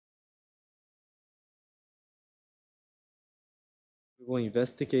We will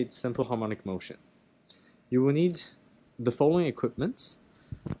investigate simple harmonic motion. You will need the following equipment.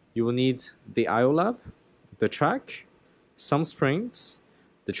 You will need the IOLab, the track, some springs,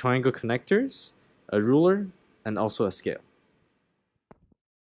 the triangle connectors, a ruler, and also a scale.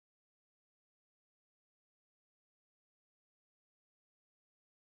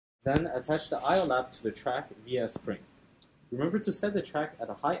 Then attach the IOLab to the track via a spring. Remember to set the track at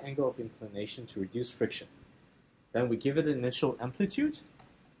a high angle of inclination to reduce friction. Then we give it an initial amplitude,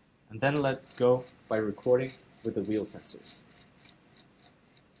 and then let go by recording with the wheel sensors.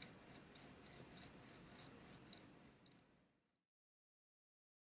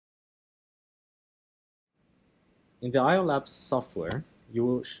 In the IOLab software,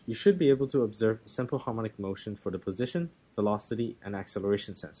 you should be able to observe simple harmonic motion for the position, velocity, and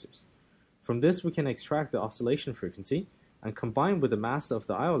acceleration sensors. From this, we can extract the oscillation frequency, and combined with the mass of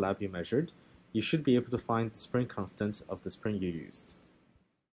the IOLab you measured, you should be able to find the spring constant of the spring you used.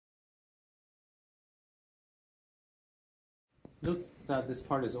 Note that this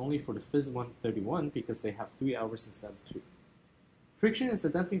part is only for the Phys 131 because they have 3 hours instead of 2. Friction is the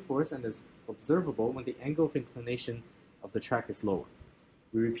damping force and is observable when the angle of inclination of the track is lower.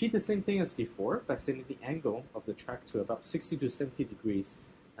 We repeat the same thing as before by setting the angle of the track to about 60 to 70 degrees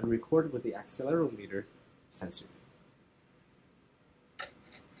and record with the accelerometer sensor.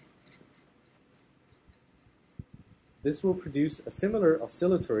 This will produce a similar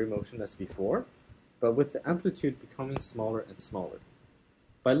oscillatory motion as before, but with the amplitude becoming smaller and smaller.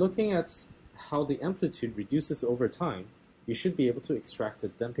 By looking at how the amplitude reduces over time, you should be able to extract the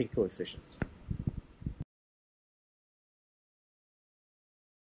damping coefficient.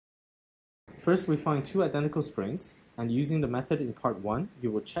 First, we find 2 identical springs, and using the method in part 1, you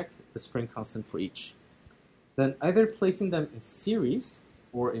will check the spring constant for each. Then, either placing them in series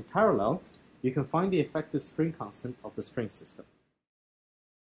or in parallel, you can find the effective spring constant of the spring system.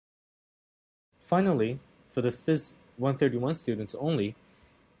 Finally, for the Phys 131 students only,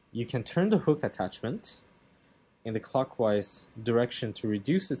 you can turn the hook attachment in the clockwise direction to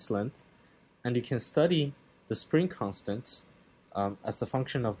reduce its length, and you can study the spring constant as a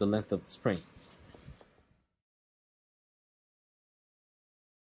function of the length of the spring.